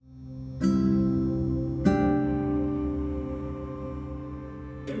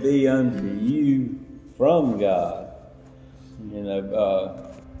be unto you from God. You know,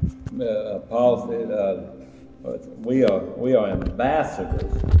 Paul said, we are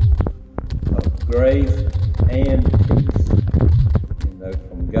ambassadors of grace and peace, you know,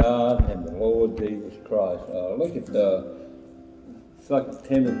 from God and the Lord Jesus Christ. Look at 2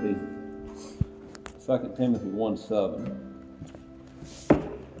 Timothy 1:7.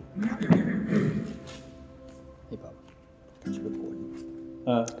 Hey, Papa. Got you recording.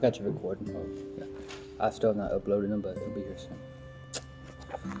 Huh? I got you recording. Oh, yeah. I still have not uploaded them, but it'll be here soon.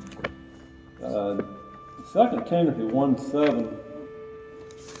 2 Timothy 1:7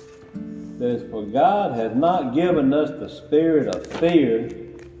 says, "For God has not given us the spirit of fear,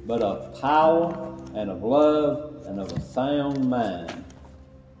 but of power and of love and of a sound mind."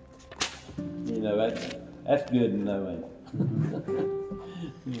 You know, that's good to know, ain't it?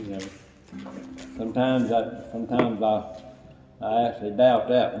 You know, sometimes I actually doubt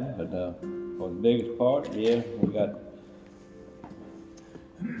that one, but for the biggest part, yeah, we got.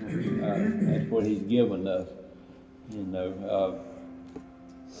 That's what He's given us, you know.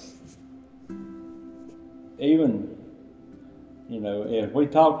 Even, you know, if we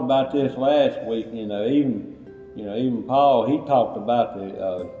talked about this last week, even Paul, he talked about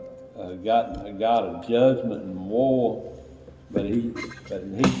the God of judgment and war, but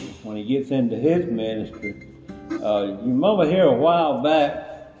when he gets into his ministry, you remember here a while back,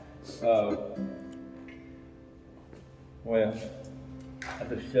 well, I'll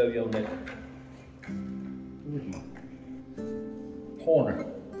just show you on that corner.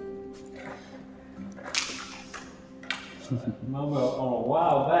 Remember on a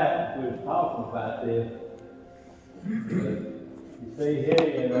while back we were talking about this. You see here,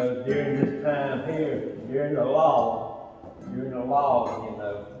 you know, during this time here, during the law, you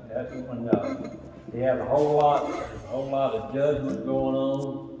know, that's when you have a whole lot of judgment going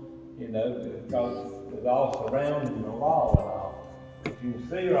on, you know, because it's all surrounding the law and all. But you can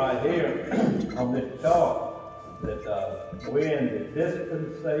see right here on this chart that we're in the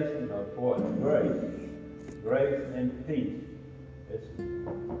dispensation of what? Grace and peace.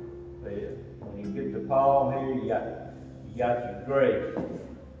 When you get to Paul here, you got your grace,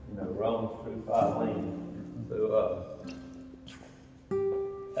 you know, Romans through Philemon. So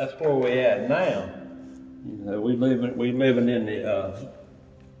that's where we're at now. You know, we living in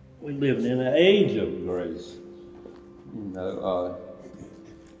the age of grace. You know,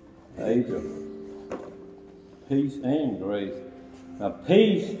 age of peace and grace. Now,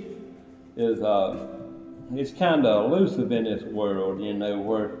 peace is it's kind of elusive in this world, you know,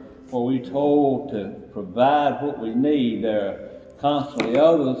 where we're told to provide what we need. There are constantly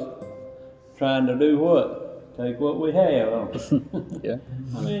others trying to do what? Take what we have. Yeah.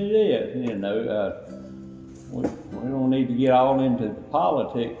 I mean, it is, you know. We don't need to get all into the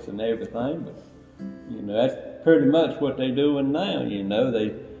politics and everything, but, you know, that's pretty much what they're doing now, you know.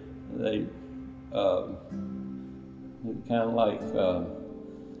 They kind of like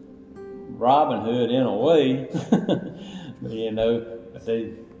Robin Hood in a way, but, you know,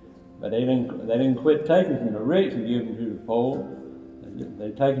 they didn't quit taking from the rich and giving to the poor.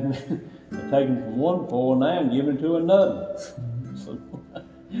 They're taking from one poor now and giving to another. So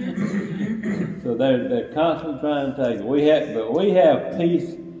they're constantly trying to take it. We have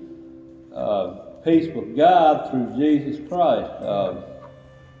peace with God through Jesus Christ.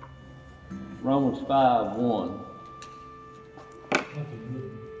 Romans 5:1.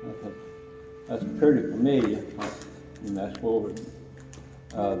 That's pretty familiar. And that's where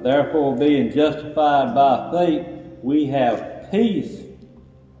therefore, being justified by faith, we have peace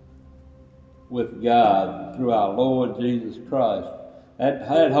with God through our Lord Jesus Christ.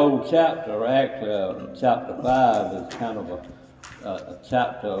 That whole chapter, or actually chapter 5, is kind of a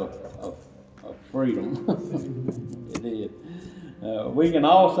chapter of freedom. It is. We can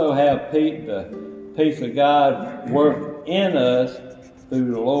also have the peace of God work in us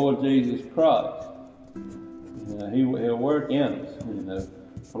through the Lord Jesus Christ. You know, He'll work in us. You know,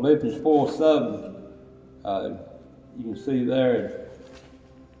 Philippians 4:7. You can see there.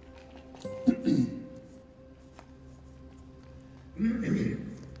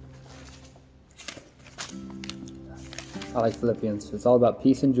 I like Philippians. It's all about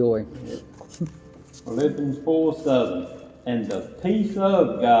peace and joy. Philippians 4:7. And the peace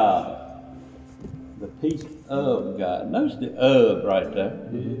of God. The peace of God. Notice the "of" right there.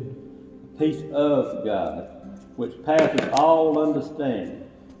 The peace of God, which passeth all understanding,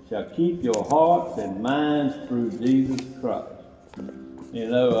 shall keep your hearts and minds through Jesus Christ. You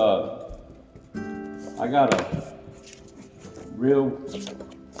know, I got a real,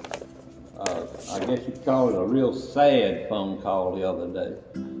 I guess you'd call it a real sad phone call the other day.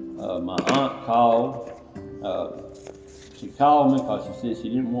 my aunt called. She called me because she said she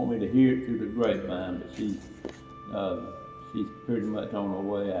didn't want me to hear it through the grapevine, but she's pretty much on her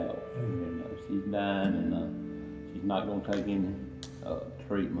way out. She's dying, and she's not going to take any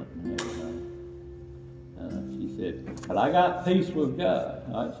treatment and everything. She said, but I got peace with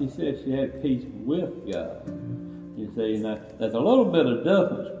God. She said she had peace with God. You see, now, there's a little bit of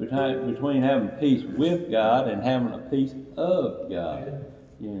difference between having peace with God and having a peace of God.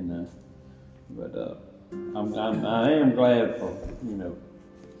 But I am glad for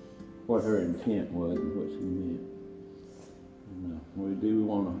what her intent was and what she meant. We do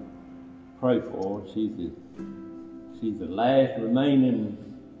want to pray for her. She's the last remaining.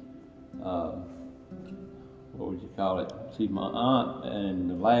 What would you call it? She's my aunt and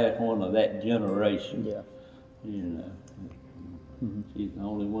the last one of that generation. Yeah. She's the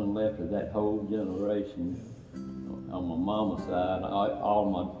only one left of that whole generation. On my mama's side, all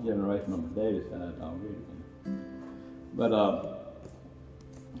my generation on my daddy's side already. But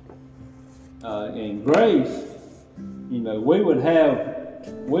in grace, we would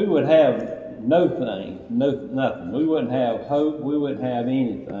have nothing. We wouldn't have hope. We wouldn't have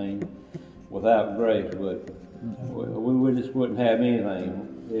anything without grace, would we? We just wouldn't have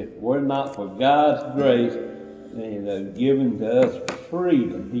anything if we're not for God's grace, given to us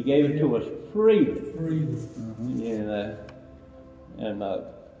freedom. He gave it to us freedom.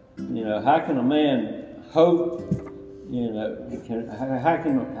 How can a man hope? How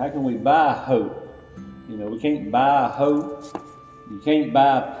can we buy hope? We can't buy hope. You can't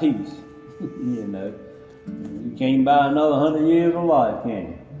buy peace. You can't buy another 100 years of life, can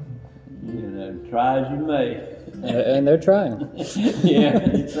you? Try as you may. And they're trying. Yeah,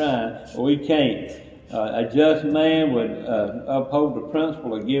 they're trying. Well, we can't. A just man would uphold the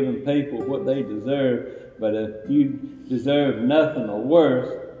principle of giving people what they deserve. But if you deserve nothing or worse,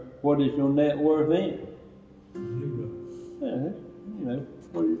 what is your net worth then?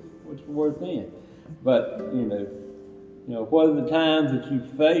 What's your worth then? But what are the times that you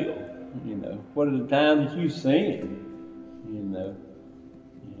fail? What are the times that you sin?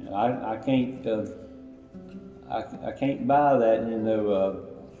 I can't buy that.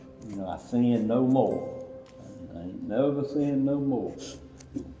 I sin no more. I ain't never sin no more.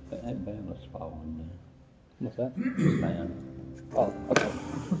 That banner's falling down. What's that? Banner. Oh, okay.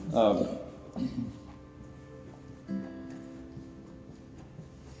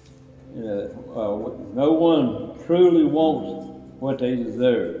 No one truly wants what they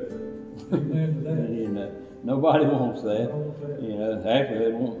deserve. Nobody wants that. Actually,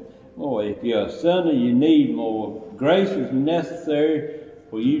 they want more. If you're a sinner, you need more. Grace is necessary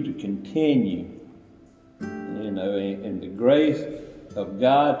for you to continue. And the grace of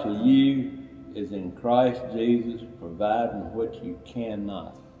God to you is in Christ Jesus, providing what you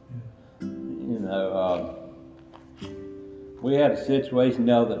cannot. We had a situation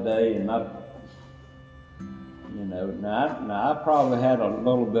the other day, and I probably had a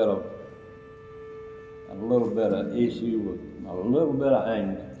little bit of issue with a little bit of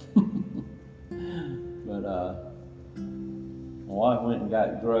anger. But my wife went and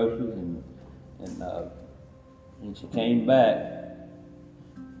got groceries, and she came back.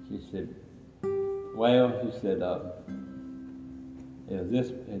 She said, is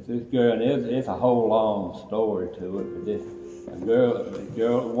this girl, and it's a whole long story to it, but this a girl at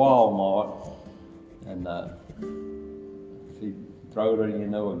Walmart, and she wrote her, a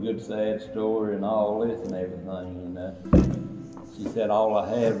good sad story and all this and everything, she said all I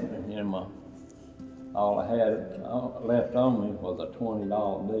had left on me was a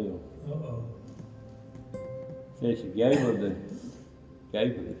 $20 bill. Said she gave her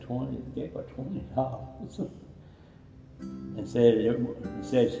 $20. And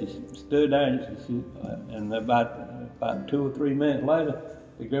said she stood there, and about 2 or 3 minutes later,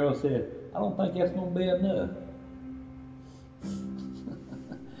 the girl said, "I don't think that's going to be enough."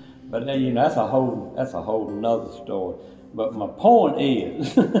 But then, that's a whole another story. But my point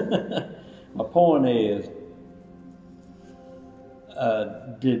is,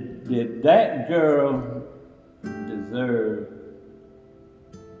 did that girl deserve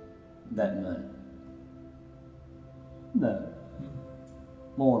that money? No.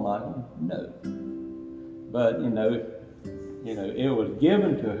 More than likely, no. But, it was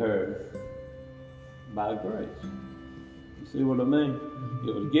given to her by grace. You see what I mean?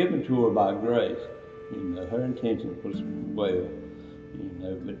 It was given to her by grace. Her intention was well,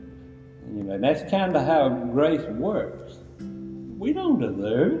 but, that's kind of how grace works. We don't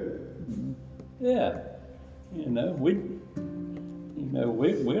deserve it. Yeah. We're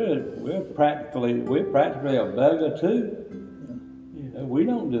practically a beggar too. know, we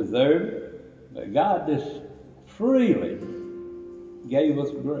don't deserve it, but God just freely gave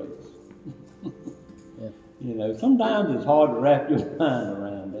us grace. Yeah. You know, sometimes it's hard to wrap your mind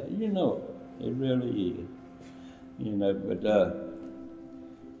around that. You know, it really is. You know, but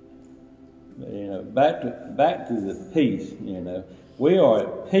you know, back to the peace. You know, we are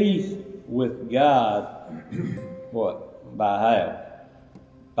at peace with God. What? By how?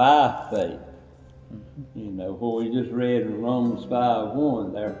 By faith. You know, what we just read in Romans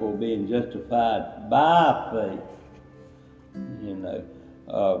 5:1. Therefore, being justified by faith. You know,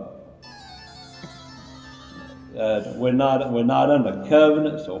 we're not under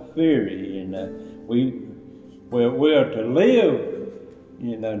covenants or fury. You know, we are to live.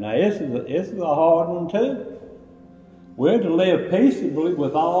 You know, now this is a hard one too. We're to live peaceably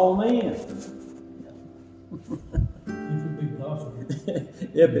with all men. If it be possible.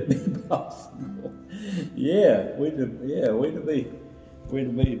 If it be possible. Yeah, we're to be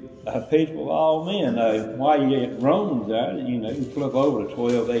peaceable with all men. While you get Romans there, you know, you flip over to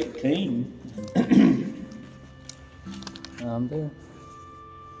 12:18. I'm there.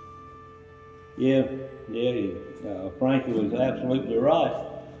 Yeah, Frankie was absolutely right.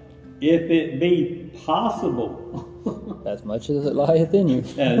 If it be possible, As much as it lieth in you.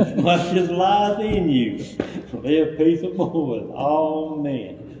 as much as lies in you, live peaceable with all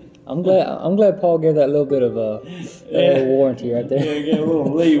men. I'm glad Paul gave that little bit of a warranty right there. Yeah, get a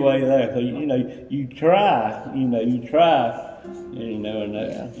little leeway there. So you know, you try, and it's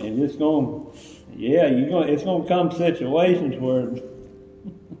going. Yeah, it's going to come situations where,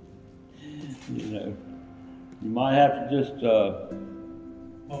 you know, you might have to just,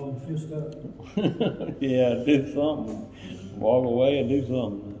 Hold the fist up. yeah, do something. Walk away and do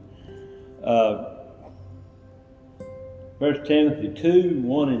something. 1 Timothy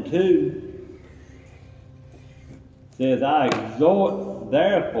 2:1-2 says, I exhort,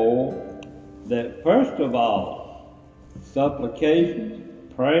 therefore, that first of all, supplications,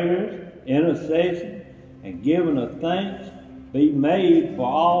 prayers, intercession, and giving of thanks be made for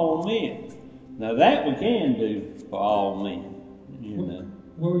all men. Now that we can do for all men, you know.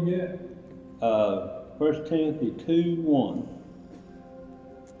 Where were you at? 1 Timothy 2:1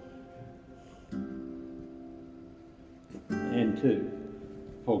 and 2.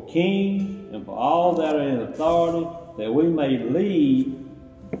 For kings and for all that are in authority, that we may lead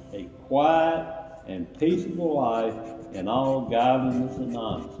a quiet and peaceable life in all godliness and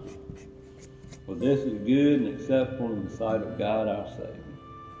honesty. For this is good and acceptable in the sight of God our Savior.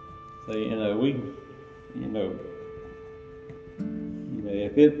 So, you know,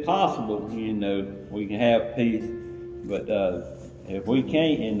 if it's possible, you know, we can have peace. But if we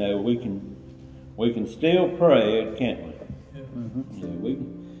can't, you know, we can still pray, can't we? Yeah. Mm-hmm. Yeah,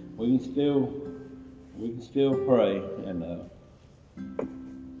 we can still pray and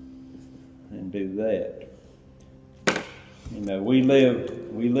do that. You know, we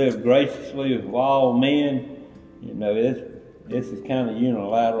live graciously with all men. You know, this is kind of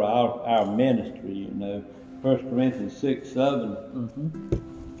unilateral, our ministry, you know. 1 Corinthians 6:7. Mm-hmm.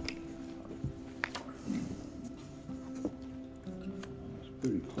 It's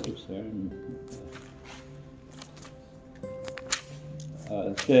pretty close there.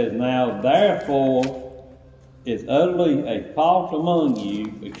 It says, now therefore is utterly a fault among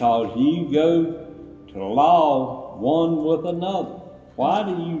you, because you go to law one with another. Why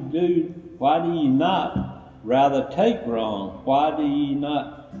do you not rather take wrong? Why do you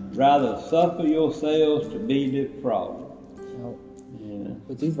not rather suffer yourselves to be defrauded? Now, Yeah.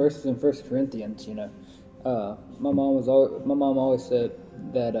 with these verses in 1 Corinthians, you know, my mom always said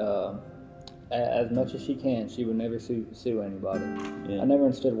that as much as she can, she would never sue anybody. Yeah. I never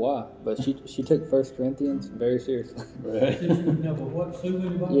understood why, but she took 1 Corinthians very seriously. Right. You never what, sue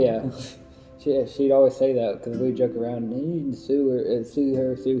anybody? Yeah, she'd always say that because we joke around. You can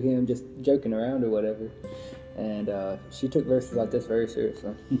sue him, just joking around or whatever. And she took verses like this very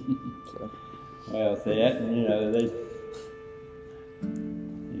seriously. So. Well, see that, you know,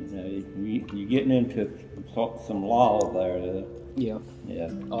 you're getting into some law there. Yeah.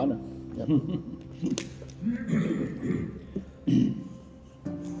 Yeah. Oh, I know. Yep.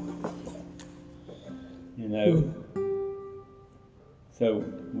 You know, so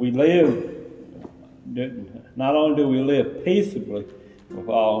we live, not only do we live peaceably with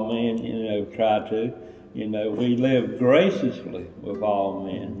all men, you know, we live graciously with all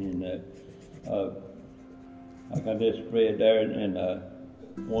men, you know. Like I just read there in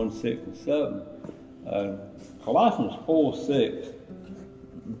 1:6 and 7. Colossians 4:6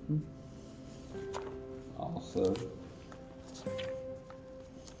 also.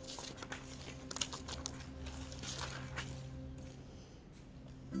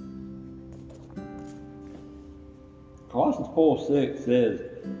 Colossians 4:6 says,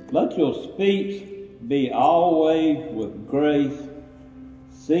 "Let your speech be always with grace,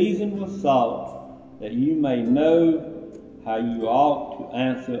 seasoned with salt, that you may know how you ought to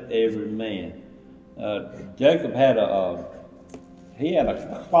answer every man." Jacob had a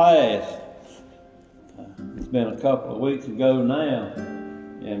class. It's been a couple of weeks ago now,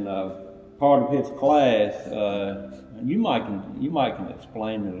 and part of his class, you might can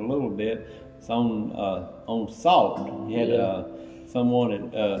explain it a little bit. It's on salt. He had someone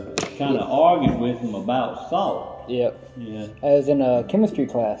that kind of argued with him about salt. Yep. Yeah. I was in a chemistry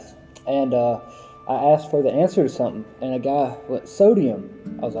class, and I asked for the answer to something, and a guy went, "Sodium."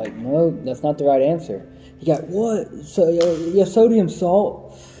 I was like, "No, that's not the right answer." He got, "What? So, yeah, sodium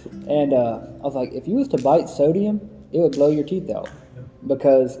salt." And I was like, if you was to bite sodium, it would blow your teeth out,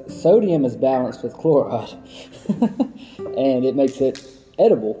 because sodium is balanced with chloride, and it makes it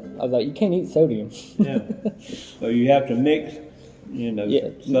edible. I was like, you can't eat sodium. Yeah. So you have to mix,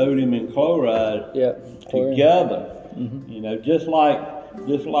 sodium and chloride together. Mm-hmm. Just like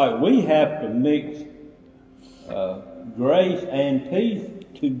we have to mix grace and peace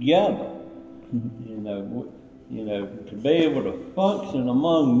together. Mm-hmm. To be able to function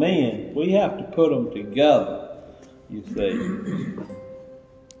among men, we have to put them together, you see.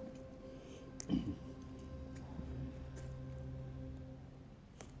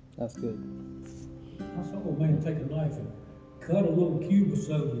 That's good. I saw a man take a knife and cut a little cube of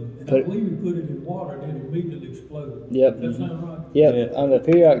sodium, and I believe he put it in water and it immediately exploded. Yep. Does that sound right? Yep. Yeah. On the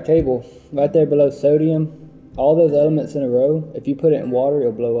periodic table, right there below sodium, all those elements in a row, if you put it in water,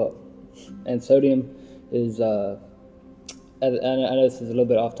 it'll blow up. And sodium is, I know this is a little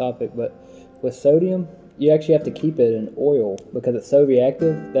bit off topic, but with sodium, you actually have to keep it in oil because it's so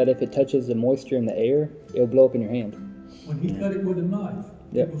reactive that if it touches the moisture in the air, it'll blow up in your hand. When he cut it with a knife,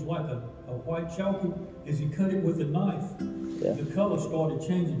 Yep. it was like a white chalky. As he cut it with a knife, the color started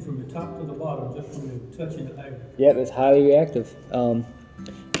changing from the top to the bottom just from the touching the air. Yep, it's highly reactive.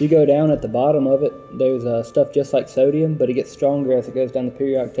 If you go down at the bottom of it, there's stuff just like sodium, but it gets stronger as it goes down the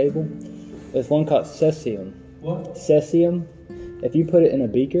periodic table. There's one called cesium. What? Cesium, if you put it in a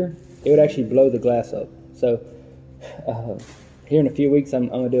beaker, it would actually blow the glass up. So here in a few weeks, I'm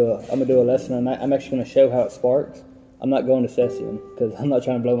gonna do a lesson on that. I'm actually gonna show how it sparks. I'm not going to cesium because I'm not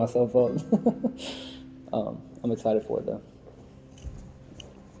trying to blow myself up. I'm excited for it though.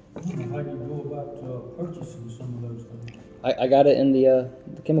 I don't know how you go about purchasing some of those things. I got it in the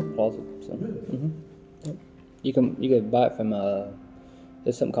chemical closet. So. Really? Mm-hmm. Yep. You can buy it from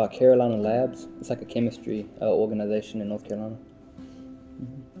there's something called Carolina Labs. It's like a chemistry organization in North Carolina.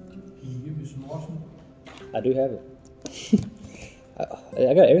 Can you give me some arsenal? I do have it.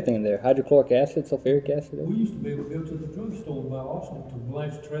 I got everything in there: hydrochloric acid, sulfuric acid. We used to be able to go to the drugstore and buy arsenic to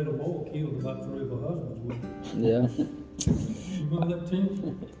Blanche Treadle Moore killed about 3 of her husbands with. Yeah. You remember that, Tim?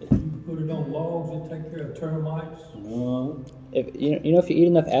 You could put it on logs and take care of termites. If you know if you eat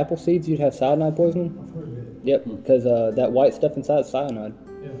enough apple seeds, you'd have cyanide poisoning. I've heard that. Yep, because that white stuff inside is cyanide.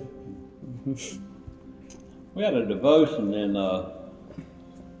 Yeah. We had a devotion in the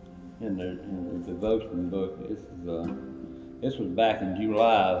devotion book. This was back in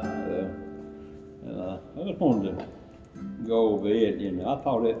July, and I just wanted to go over it. I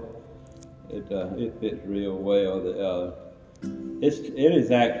thought it fits real well. It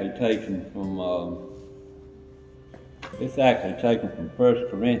is actually taken from 1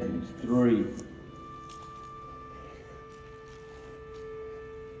 Corinthians 3.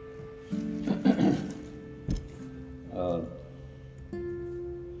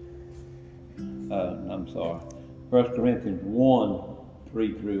 I'm sorry. 1 Corinthians 1,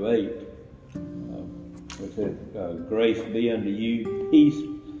 3 through 8, which says, "Grace be unto you, peace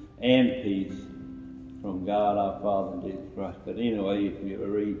from God our Father and Jesus Christ." But anyway, if you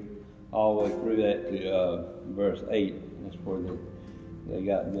read all the way through that to verse 8, that's where they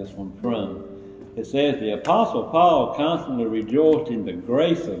got this one from. It says, "The Apostle Paul constantly rejoiced in the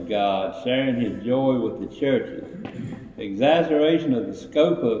grace of God, sharing his joy with the churches. Exaggeration of the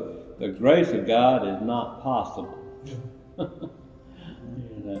scope of the grace of God is not possible."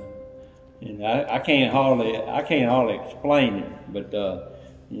 I can't hardly explain it, but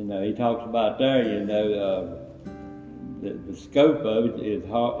he talks about there. The scope of it is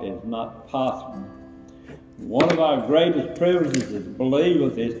not possible. One of our greatest privileges as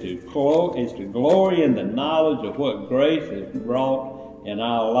believers is to glory in the knowledge of what grace has brought in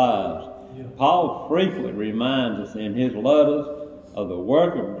our lives. Yeah. Paul frequently reminds us in his letters of the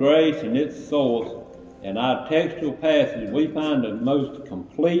work of grace and its source. In our textual passage, we find the most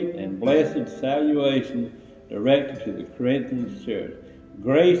complete and blessed salutation directed to the Corinthian church.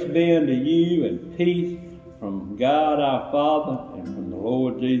 "Grace be unto you and peace from God our Father and from the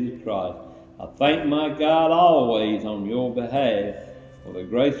Lord Jesus Christ. I thank my God always on your behalf for the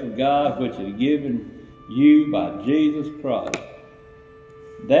grace of God which is given you by Jesus Christ.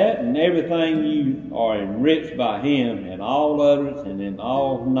 That and everything you are enriched by him in all utterance and in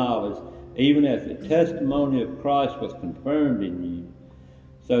all knowledge, even as the testimony of Christ was confirmed in you,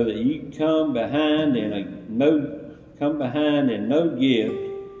 so that you come behind in no gift,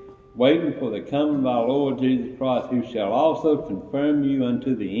 waiting for the coming of our Lord Jesus Christ, who shall also confirm you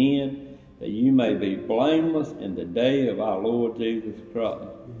unto the end, that you may be blameless in the day of our Lord Jesus Christ.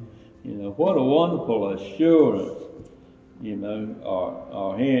 You know, what a wonderful assurance, you know,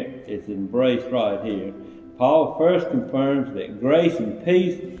 or here it's embraced right here. Paul first confirms that grace and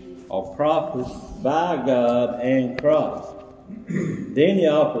peace are promised by God and Christ. Then he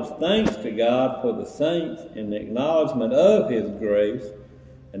offers thanks to God for the saints in the acknowledgement of his grace,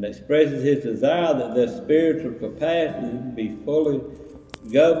 and expresses his desire that their spiritual capacity be fully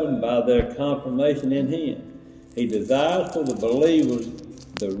governed by their confirmation in him. He desires for the believers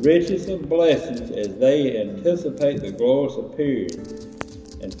the richest of blessings as they anticipate the glorious appearing.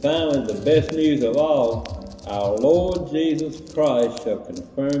 And finally, the best news of all, our Lord Jesus Christ shall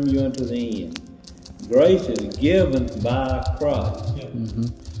confirm you unto the end. Grace is given by Christ. Mm-hmm.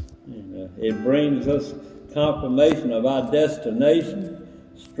 You know, it brings us confirmation of our destination,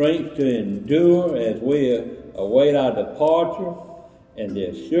 strength to endure as we await our departure, and the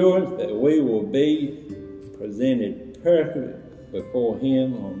assurance that we will be presented perfect before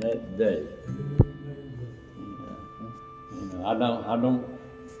him on that day.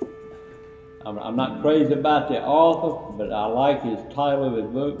 I'm not crazy about the author, but I like his title of his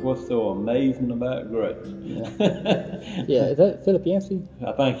book, What's So Amazing About Grace. Yeah, is that Philip Yancey?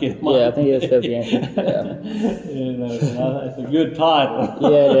 I think it might. Yeah, I think it is Philip Yancey. Yeah. You know, it's a good title.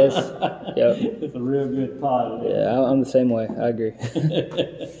 Yeah, it is. Yep. It's a real good title. Yeah, I'm the same way. I agree.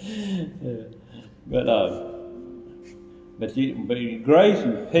 Yeah. But grace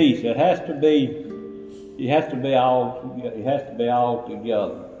and peace, it has to be all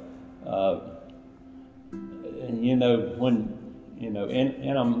together. And you know, when you know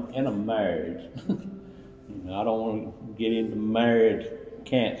in a marriage, you know, I don't want to get into marriage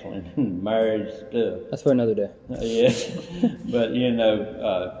canceling and marriage stuff. That's for another day. Yeah, but you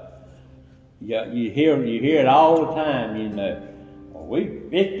know, you hear it all the time. You know, well, we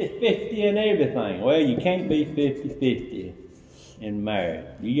 50-50 in everything. Well, you can't be 50-50 in marriage.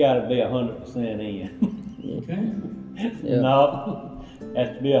 You got to be 100% in. Okay. Yeah. No. Has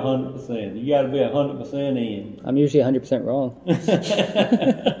to be 100%. You got to be 100% in. I'm usually 100% wrong.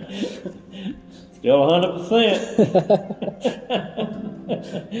 Still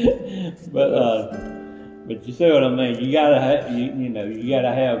 100%. But you see what I mean. You gotta have, you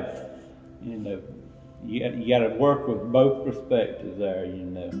gotta have, you gotta work with both perspectives there.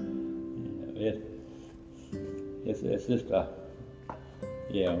 It's just a,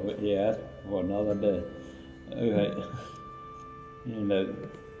 that's for another day. Okay.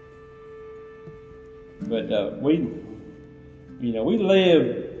 But we live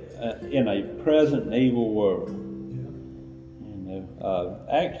in a present and evil world.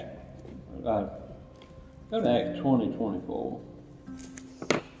 Acts, go to Acts 20:24.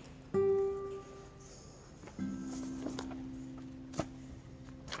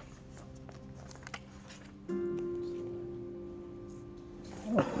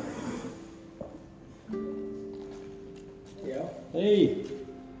 Hey.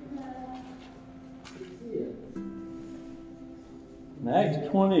 In Acts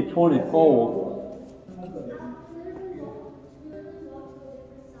 20:24.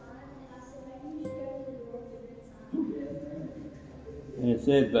 And it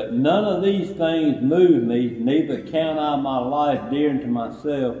says, but none of these things move me, neither count I my life dear unto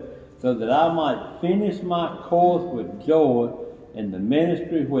myself, so that I might finish my course with joy in the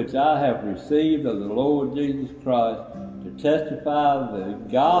ministry which I have received of the Lord Jesus Christ, to testify the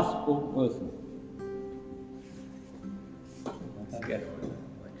gospel. Listen. Okay.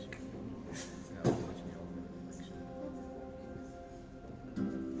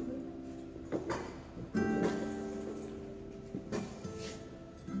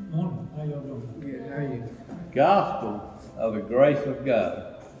 Morning. How y'all doing? Good. How are you? Gospel of the grace of God.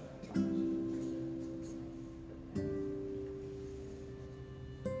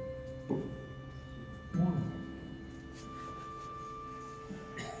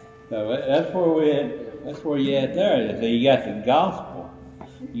 So that's where you at there. So you got the gospel.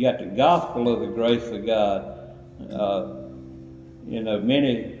 You got the gospel of the grace of God.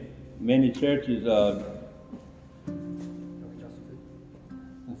 Many churches.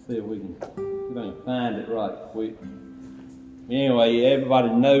 Let's see if we can if I can find it right quick. Anyway, everybody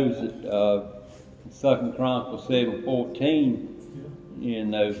knows that 2 Chronicles 7:14, you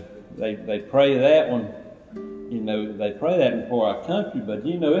know, they pray that one. You know, they pray that for our country, but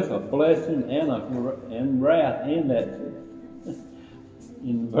you know, it's a blessing and wrath in that,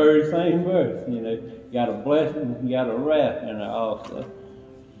 in the very same verse. You know, you got a blessing, you got a wrath in it also.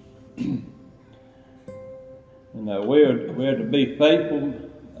 You know, we're to be faithful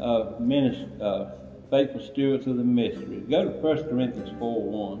faithful stewards of the mystery. Go to 1 Corinthians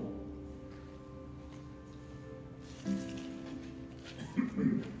 4:1.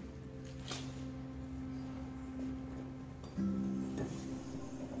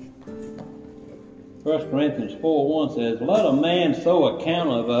 First Corinthians 4:1 says, "Let a man so account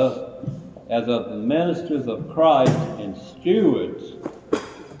of us as of the ministers of Christ and stewards."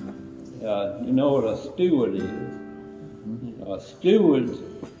 You know what a steward is? Stewards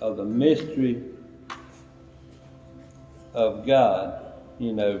of the mystery of God.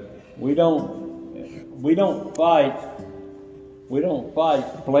 You know, we don't fight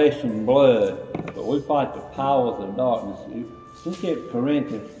flesh and blood, but we fight the powers of darkness. Look at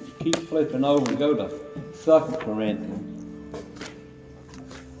Corinthians. Keep flipping over and go to 2 Corinthians.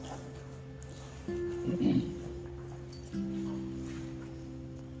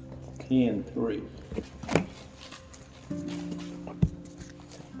 Ten 3.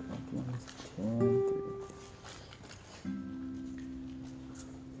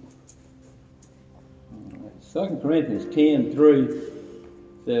 Second Corinthians 10:3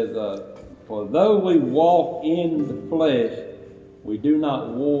 says, "For though we walk in the flesh, we do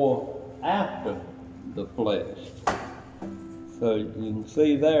not war after the flesh." So you can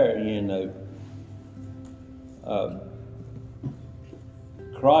see there, you know,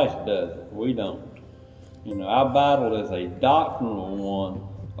 Christ does it. We don't. You know, our battle is a doctrinal one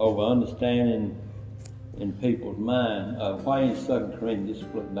over understanding in people's mind. Why in 2 Corinthians,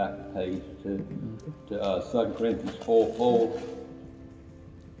 just flip back the page to 2 Corinthians 4:4.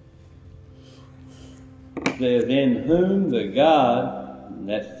 It says, "In whom the God," and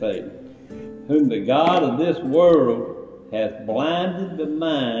that's Satan, "whom the God of this world hath blinded the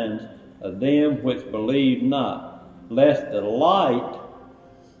minds of them which believe not, lest the light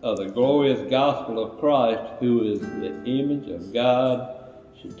of the glorious gospel of Christ, who is the image of God,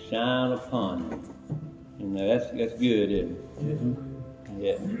 should shine upon them." You know, that's good, isn't it?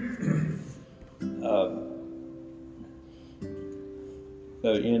 Yeah.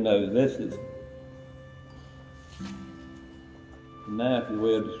 So, you know, this is, now if you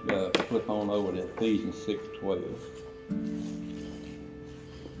will, just flip on over to Ephesians 6:12.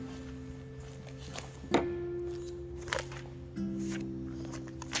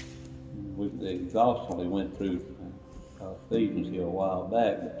 We exhaustively went through Ephesians here a while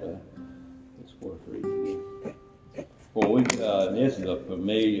back, but it's worth reading again. For this is a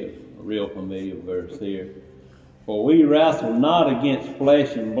real familiar verse here. "For we wrestle not against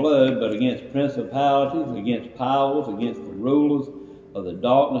flesh and blood, but against principalities, against powers, against the rulers of the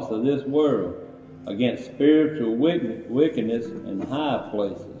darkness of this world, against spiritual wickedness in high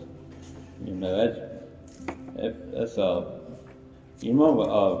places." You know, that's you remember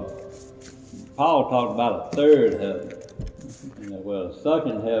Paul talked about a third heaven. You know, well, the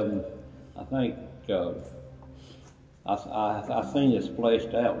second heaven, I think I seen this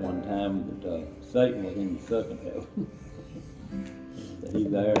fleshed out one time that Satan was in the second heaven. He's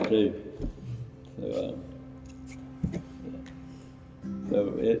there too.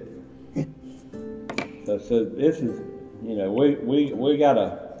 So this is, you know, we got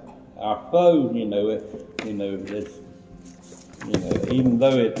our foe. You know, it's, you know, even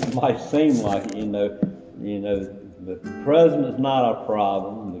though it might seem like it, you know, the president's not our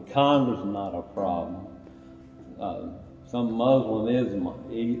problem, the Congress is not our problem. Some Muslimism,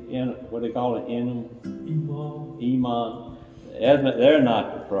 what they call it, Iman. They're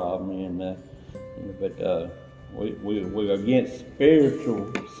not the problem, you know, but we're against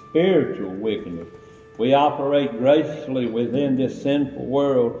spiritual wickedness. We operate graciously within this sinful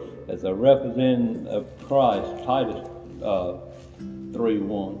world as a representative of Christ. Titus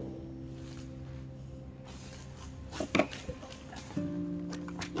 3:1.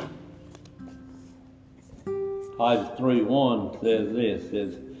 Titus 3:1 says this,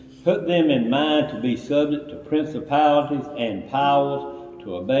 says, "Put them in mind to be subject to principalities and powers,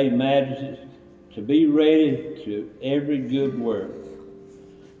 to obey magistrates, to be ready to every good work."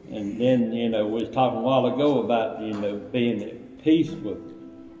 And then, you know, we was talking a while ago about, you know, being at peace with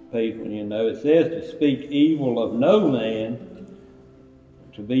people. You know, it says to speak evil of no man,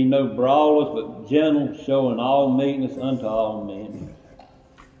 to be no brawlers, but gentle, showing all meekness unto all men.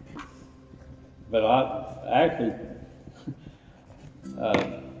 But I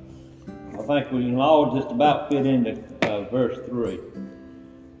think we can all just about fit into verse 3.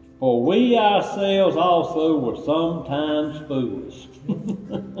 For we ourselves also were sometimes foolish,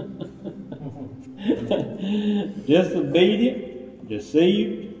 disobedient,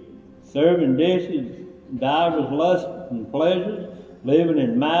 deceived, serving dishes, divers lusts and pleasures, living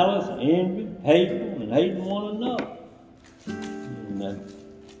in malice, envy, hateful, and hating one another.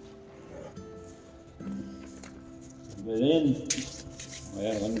 But then,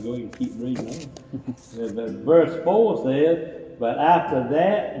 well, let me go ahead and keep reading on. Verse 4 says, but after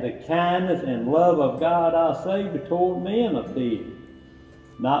that, the kindness and love of God our Savior toward men appeared,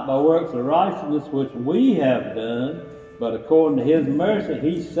 not by works of righteousness which we have done, but according to His mercy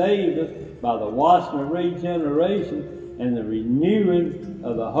He saved us by the washing of regeneration and the renewing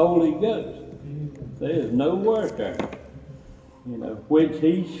of the Holy Ghost. There's no work there. Which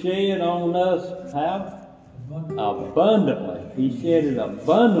He shed on us, how? Abundantly. He shed it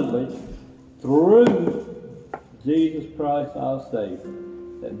abundantly through Jesus Christ our Savior,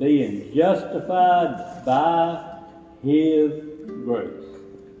 that being justified by His grace,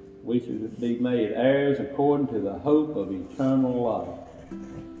 we should be made heirs according to the hope of eternal life.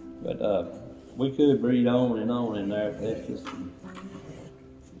 But we could read on and on in there. That's just,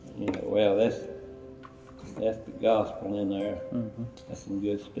 well, that's the gospel in there. Mm-hmm. That's some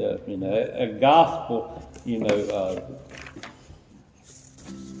good stuff. A gospel,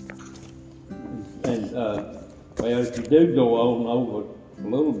 well, if you do go on over a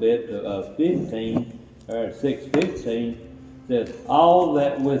little bit to 15, or 6:15, says, all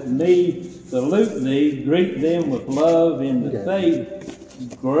that with me salute thee, greet them with love in the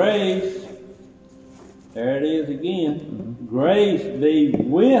faith, grace, there it is again, mm-hmm. Grace be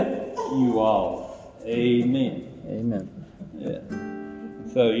with you all. Amen. Amen. Yeah.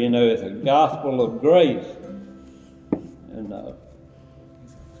 So, it's a gospel of grace. And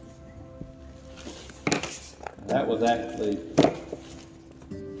that was actually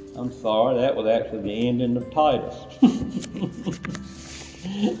the ending of Titus.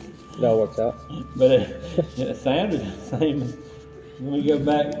 It all works out. But it sounded the same. Let me go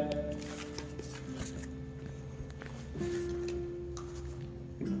back.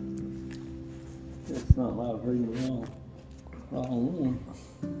 That's not what I was reading wrong one.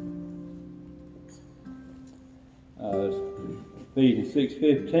 Ephesians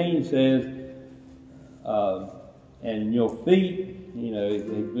 6:15 says, and your feet,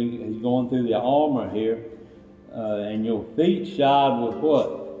 he's going through the armor here, and your feet shod with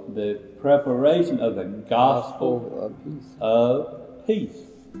what? The preparation of the gospel of peace.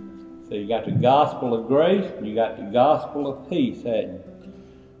 So you got the gospel of grace, and you got the gospel of peace, hadn't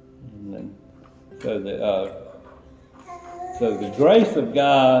you? And so the grace of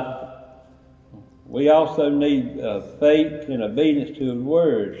God. We also need faith and obedience to His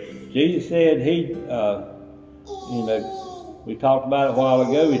Word. Jesus said we talked about it a while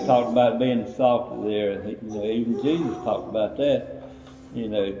ago. We talked about being the salt of the earth. Even Jesus talked about that.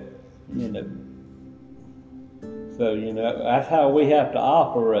 So that's how we have to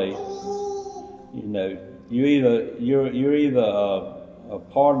operate. You're either a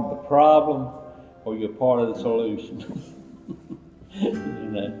part of the problem or you're part of the solution.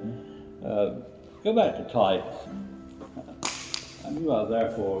 Go back to Titus. I knew I was there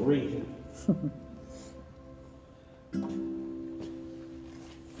for a reason.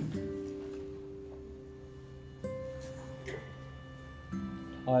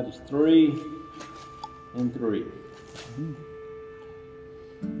 Titus 3:3.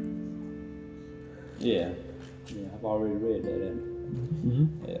 Yeah, I've already read that, haven't I? Mm-hmm.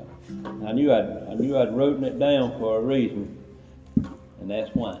 Yeah, I knew I'd written it down for a reason, and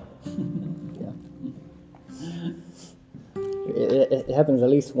that's why. It happens at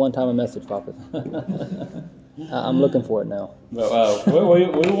least one time a message popping. I'm looking for it now. But we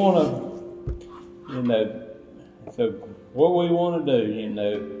want to, so what we want to do,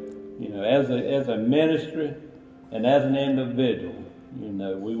 as a ministry and as an individual,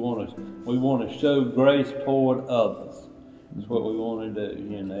 we want to show grace toward others. That's what we want to do.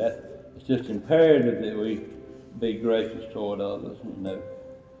 It's just imperative that we be gracious toward others.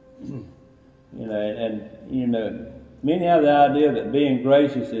 And many have the idea that being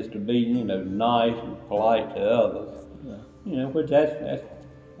gracious is to be, nice and polite to others. Yeah. Which that's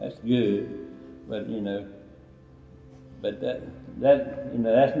good, but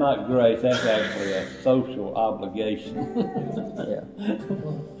that's not grace. That's actually a social obligation.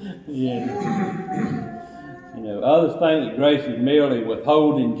 Others think that grace is merely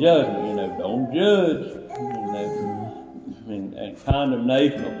withholding judgment. Don't judge. and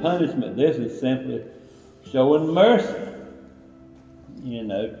condemnation or punishment. This is simply showing mercy. You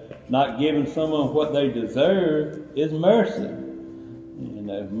know, not giving someone what they deserve is mercy. You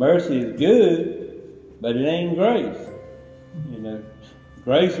know, mercy is good, but it ain't grace. You know,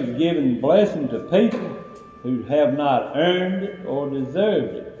 grace is giving blessing to people who have not earned it or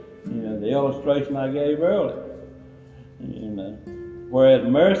deserved it. You know, the illustration I gave earlier. You know, whereas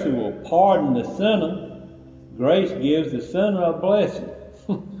mercy will pardon the sinner, grace gives the sinner a blessing.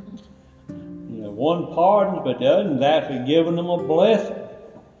 You know, one pardons, but the other is actually giving them a blessing.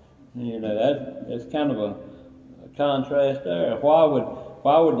 You know, that's kind of a contrast there.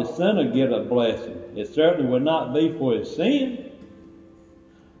 Why would the sinner get a blessing? It certainly would not be for his sin.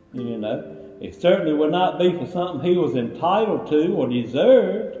 You know, it certainly would not be for something he was entitled to or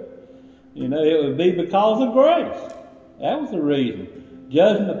deserved. You know, it would be because of grace. That was the reason.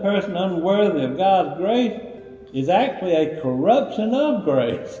 Judging a person unworthy of God's grace is actually a corruption of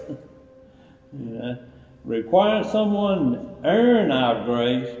grace. You know, requiring someone to earn our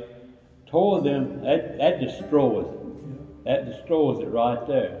grace toward them, that destroys it. That destroys it right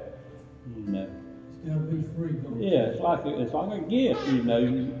there. You know. It's got to be free, don't it? Yeah, it's like a gift. You know,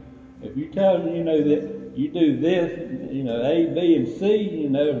 if you tell them, you know, that you do this, you know, A, B, and C, you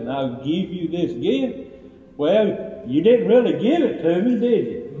know, and I'll give you this gift. Well, you didn't really give it to me, did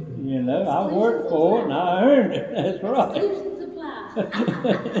you? You know, I worked for it and I earned it. That's right.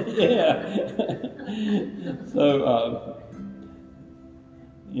 Yeah. So,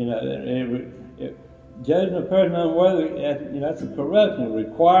 you know, judging a person unworthy, you know, that's a corruption.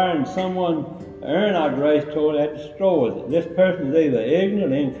 Requiring someone to earn our grace toward that destroys it. This person is either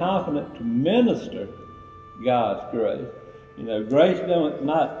ignorant or incompetent to minister God's grace. You know, grace does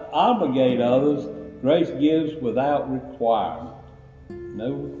not obligate others. Grace gives without requirement.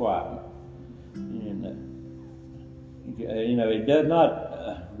 No requirement. You know, it does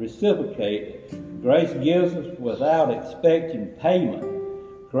not reciprocate. Grace gives us without expecting payment.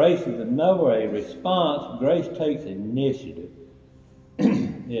 Grace is never a response. Grace takes initiative.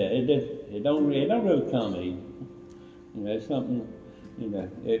 Yeah, it don't really come easy. You know, it's something. You know,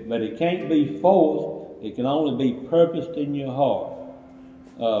 but it can't be forced. It can only be purposed in your heart.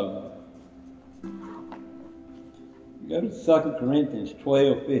 Go to 2 Corinthians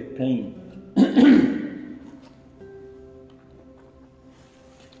 12:15.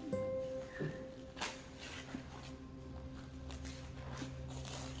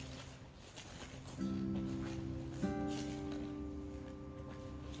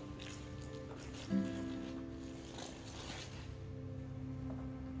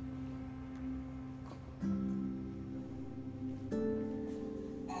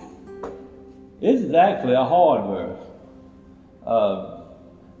 This is actually a hard verse.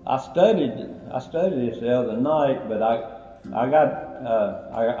 I studied this the other night, but I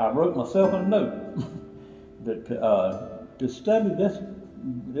wrote myself a note that to study this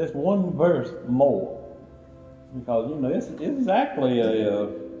one verse more, because you know it's actually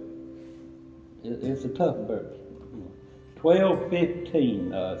it's a tough verse.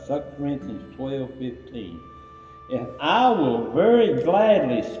 12:15, 2 Corinthians 12:15. And I will very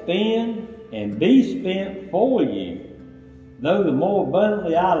gladly spend and be spent for you, though the more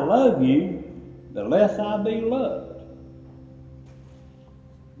abundantly I love you, the less I be loved.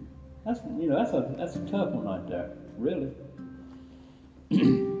 That's a tough one right there, really.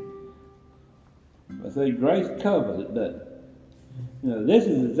 But see, grace covers it, doesn't it? You know, this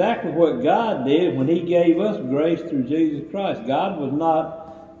is exactly what God did when He gave us grace through Jesus Christ. God was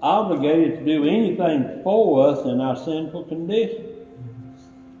not obligated to do anything for us in our sinful condition.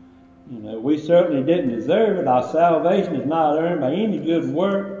 You know, we certainly didn't deserve it. Our salvation is not earned by any good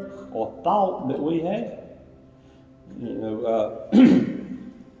work or thought that we have. You know,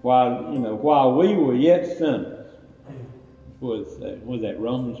 while we were yet sinners. Was that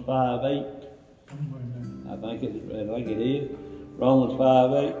Romans 5:8? I think it is. Romans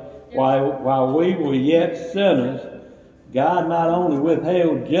 5:8. While we were yet sinners, God not only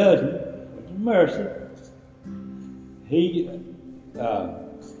withheld judgment, which is mercy,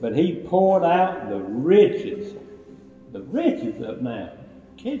 but He poured out the riches of now.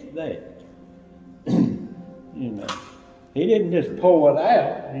 Catch that. You know, He didn't just pour it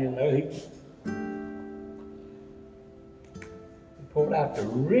out. You know, He poured out the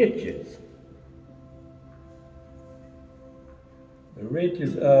riches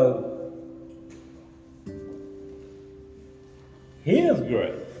of His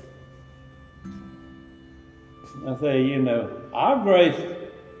grace. I say, you know, our grace,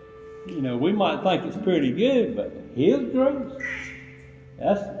 you know, we might think it's pretty good, but His grace,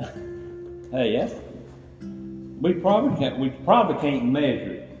 We probably can't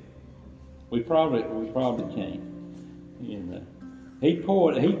measure it. We probably can't. You know, he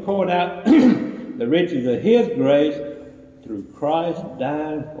poured out the riches of His grace through Christ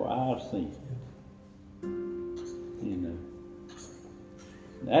dying for our sins. You know,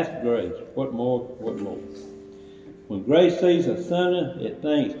 that's grace. What more? What more? When grace sees a sinner, it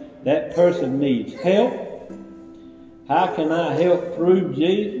thinks that person needs help. How can I help through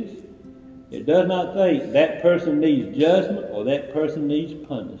Jesus? It does not think that person needs judgment or that person needs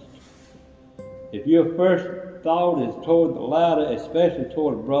punished. If your first thought is toward the latter, especially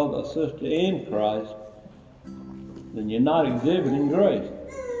toward a brother or sister in Christ, then you're not exhibiting grace.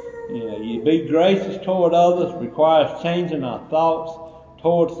 You know, you be gracious toward others requires changing our thoughts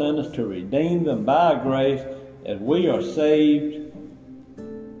toward sinners to redeem them by grace as we are saved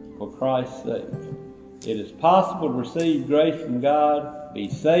for Christ's sake. It is possible to receive grace from God, be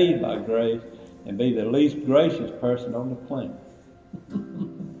saved by grace, and be the least gracious person on the planet.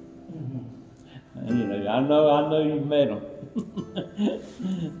 And you know, I know you've met them.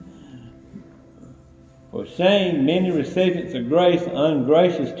 For shame, many recipients of grace are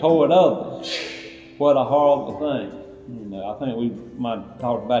ungracious toward others. What a horrible thing. You know, I think we might have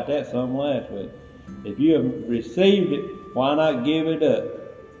talked about that some last week. If you have received it, why not give it up?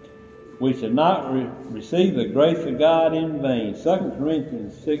 We should not receive the grace of God in vain. 2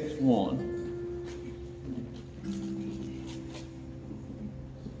 Corinthians 6:1.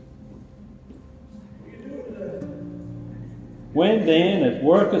 When then, as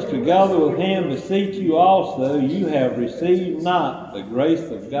workers together with Him, beseech you also, you have received not the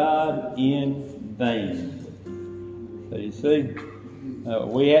grace of God in vain. So you see,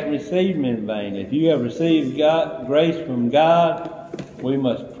 we hadn't received Him in vain. If you have received grace from God, we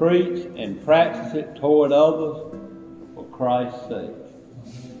must preach and practice it toward others for Christ's sake.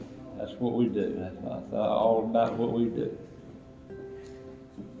 That's what we do. That's all about what we do.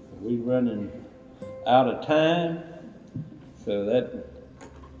 We're running out of time. So that's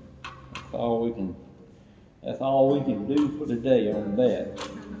all we can do for today on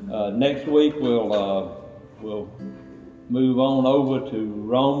that. Next week we'll move on over to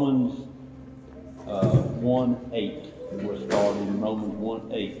Romans 1:8. We're starting Romans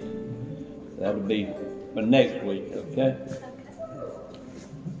 1:8. That'll be for next week, okay?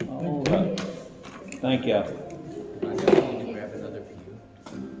 All right. Thank you.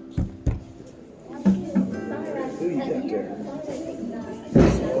 Who you got there?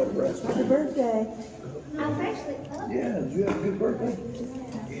 Happy birthday. Yeah, did you have a good birthday?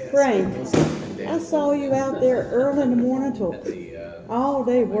 Frank, I saw you out there early in the morning till all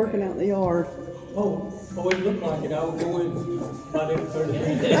day working out in the yard. Oh, it looked like it. I was going about every 30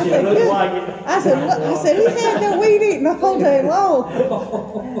 minutes. I said, I said, he had no weed eating all day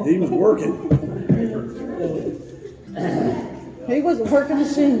long. He was working. He was a working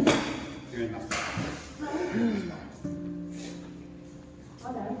machine.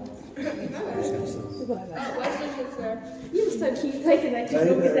 You were so cute taking that. You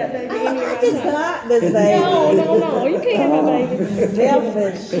go get that baby in your I just like this baby. No. You can't have my baby.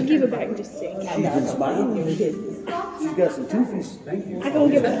 Selfish. I'll give it back in just a second. She's been smiling. She's got some toofies. Thank you. I go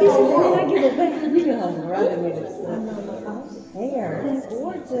give a kiss and then I give it back. You can hold her right in with hair. It's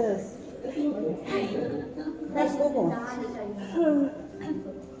gorgeous. How's school going?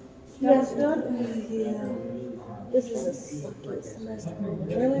 Yes, good? Yeah. This is a sucky semester.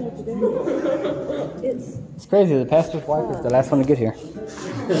 Really? What you doing? It's crazy. The pastor's wife is the last one to get here.